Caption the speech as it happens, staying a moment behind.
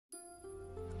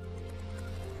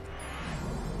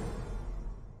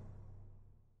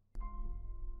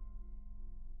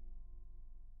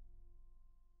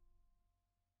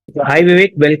Hi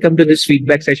Vivek, welcome to this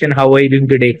feedback session. How are you doing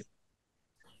today?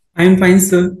 I'm fine,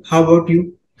 sir. How about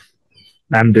you?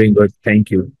 I'm doing good, thank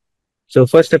you. So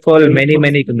first of all, Thank you.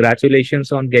 many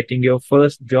congratulations on getting your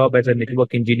first job as a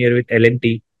network engineer with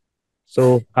L&T.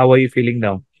 So how are you feeling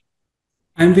now?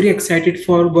 I'm very excited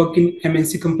for work in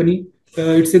MNC company.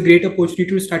 It's a great opportunity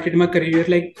to start my career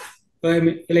like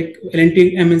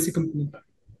L&T MNC company.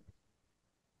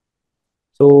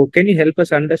 So can you help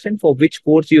us understand for which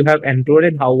course you have enrolled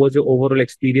and how was your overall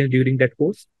experience during that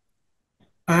course?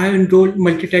 I have enrolled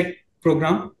multi-tech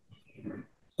program.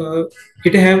 Uh,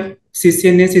 it have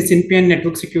CCNA, CCNP, and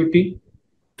network security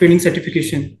training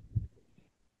certification.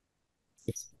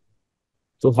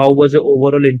 So how was the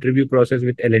overall interview process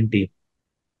with L&T?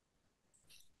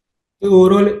 The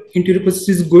overall interview process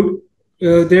is good.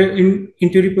 There in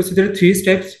interview process there are three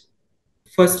steps.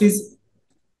 First is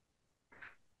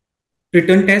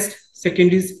written test.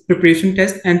 Second is preparation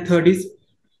test, and third is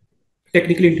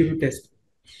technical interview test.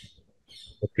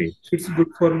 Okay. So it's good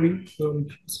for me. So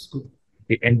it's good.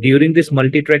 And during this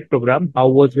multi-track program, how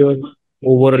was your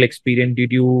overall experience?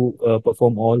 Did you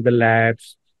perform all the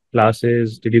labs,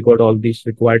 classes? Did you got all these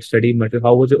required study material?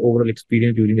 How was your overall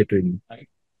experience during the training?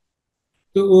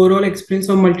 The overall experience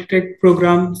of multi-track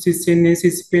program, CCNA,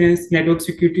 CCPNS, network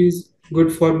security is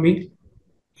good for me.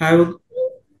 I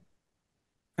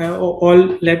have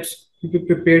all labs to be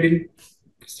prepared in.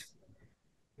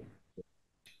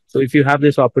 So if you have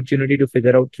this opportunity to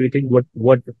figure out three things,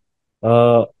 what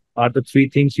uh, are the three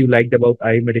things you liked about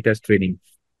I-MEDITA's training?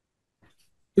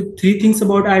 The three things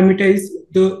about I-MEDITA is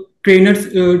the trainers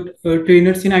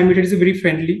in I-MEDITA is very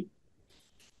friendly.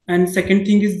 And second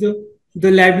thing is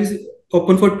the lab is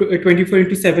open for 24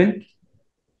 into 7.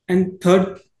 And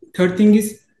third thing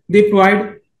is they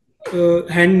provide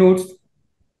hand notes,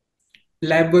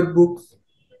 lab workbooks,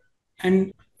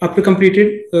 and after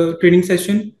completed training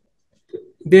session,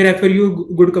 they refer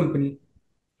you good company.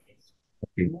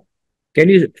 Okay. Can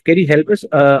you help us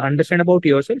understand about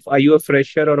yourself? Are you a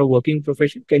fresher or a working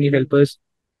professional? Can you help us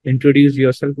introduce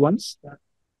yourself once?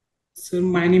 So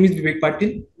my name is Vivek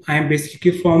Patil. I am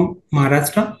basically from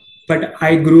Maharashtra, but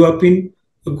I grew up in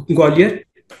Gwalior.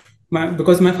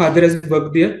 Because my father has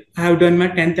worked there, I have done my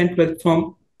 10th and 12th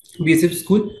from BSF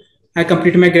school. I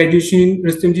completed my graduation in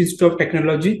Rustomjee Institute of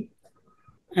Technology,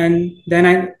 and then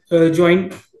I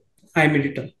joined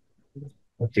I-MEDITA.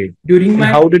 Okay. During And my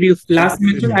how did you? last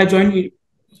semester, Mhm. I joined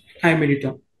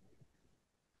I-MEDITA.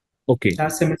 Okay.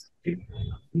 Last semester.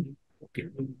 Okay.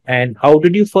 And how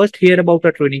did you first hear about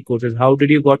the training courses? How did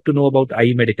you got to know about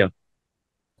I-MEDITA?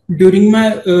 During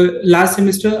my last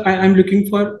semester, I am looking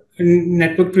for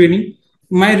network training.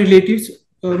 My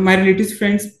relatives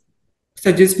friends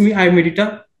suggest me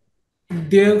I-MEDITA.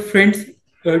 Their friends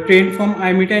trained from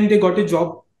I-MEDITA and they got a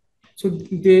job. So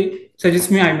they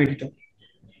suggest me I-MEDITA.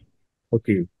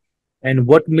 Okay. And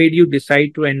what made you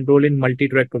decide to enroll in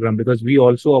multi-track program? Because we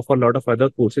also offer a lot of other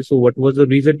courses. So what was the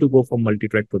reason to go for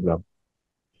multi-track program?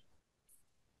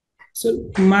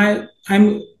 So my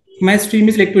stream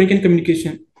is electronic and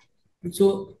communication.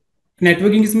 So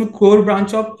networking is my core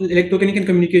branch of electronic and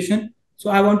communication. So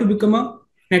I want to become a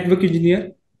network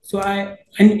engineer. So I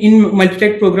and in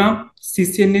multi-tech program,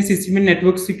 CCNA, CCNA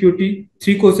network security,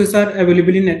 three courses are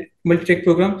available in multi-tech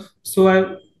program. So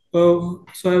I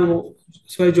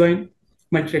joined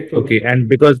multi-tech program. Okay. And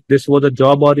because this was a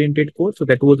job-oriented course, so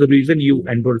that was the reason you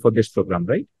enrolled for this program,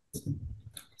 right?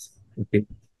 Okay.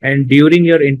 And during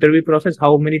your interview process,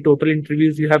 how many total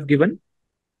interviews you have given?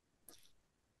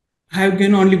 I have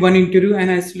given only one interview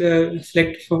and I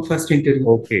select for first interview.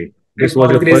 Okay. By This was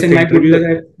God your grace first and my good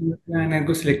interview. luck, and I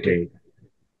go selected. Okay.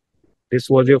 This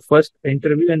was your first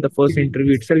interview, and the first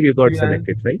interview itself you got Yeah.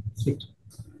 selected, right?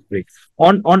 Great.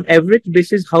 On average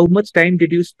basis, how much time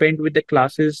did you spend with the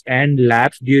classes and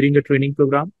labs during the training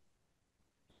program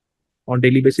on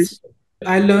daily basis?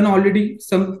 I learn already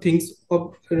some things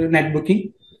of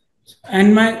networking,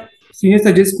 and my senior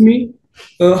suggests me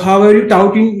how are you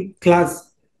taught in class.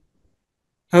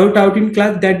 How you taught in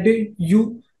class that day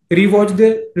you rewatch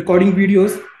the recording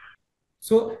videos.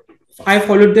 So I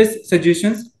followed the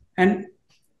suggestions and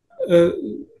uh,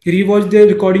 rewatched the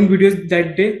recording videos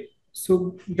that day.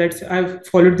 So that's I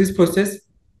followed this process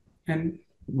and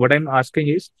What I'm asking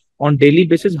is, on daily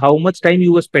basis, how much time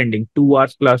you were spending? 2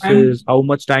 hours classes, I'm how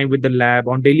much time with the lab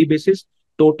on daily basis?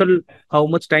 Total, how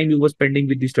much time you were spending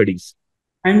with the studies?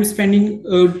 I'm spending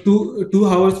 2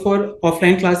 hours for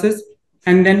offline classes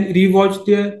and then rewatch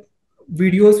the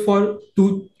videos for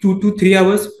 2 to 3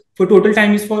 hours. For total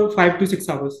time is for 5 to 6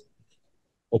 hours.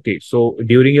 Okay, so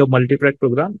during your multi-track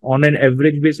program, on an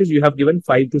average basis, you have given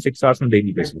 5 to 6 hours on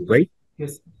daily basis, right?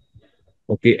 Yes.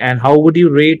 Okay. And how would you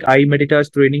rate I-MEDITA's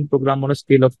training program on a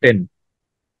scale of 10?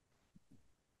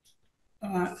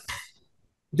 Uh,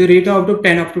 the rate out of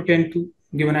 10 up to 10 to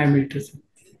given I-MEDITA, sir.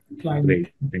 To Great.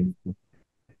 I-MEDITA. Thank you.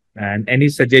 And any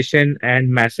suggestion and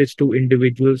message to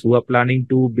individuals who are planning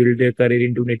to build their career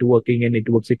into networking and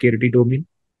network security domain?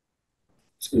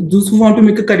 So those who want to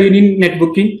make a career in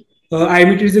networking,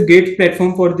 I-MEDITA is a great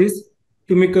platform for this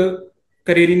to make a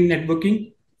career in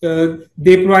networking.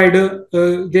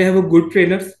 They have a good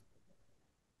trainers.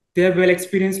 They have well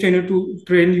experienced trainer to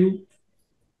train you.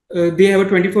 They have a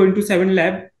 24 into 7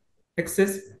 lab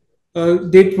access.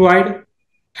 They provide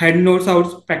hand notes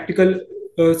out, practical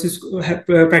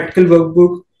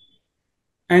workbook,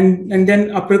 and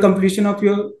then after completion of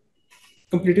your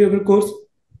course,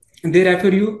 they refer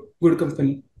you good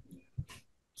company.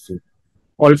 So,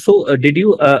 also, did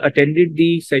you attended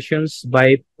the sessions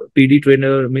by PD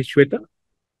trainer Ms. Shweta?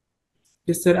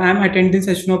 Yes, sir. I am attending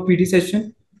session of PD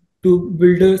session to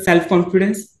build a self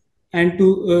confidence and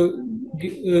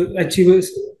to achieve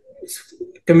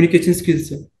communication skills,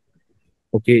 sir.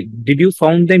 Okay. Did you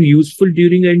found them useful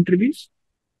during the interviews?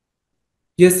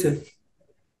 Yes, sir.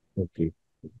 Okay.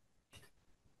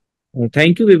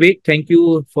 Thank you, Vivek. Thank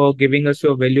you for giving us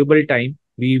your valuable time.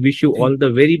 We wish you Thank, all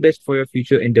the very best for your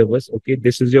future endeavors. Okay.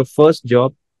 This is your first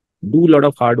job. Do a lot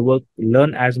of hard work,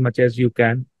 learn as much as you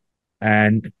can.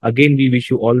 And again, we wish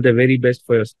you all the very best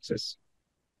for your success.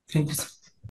 thank you, sir.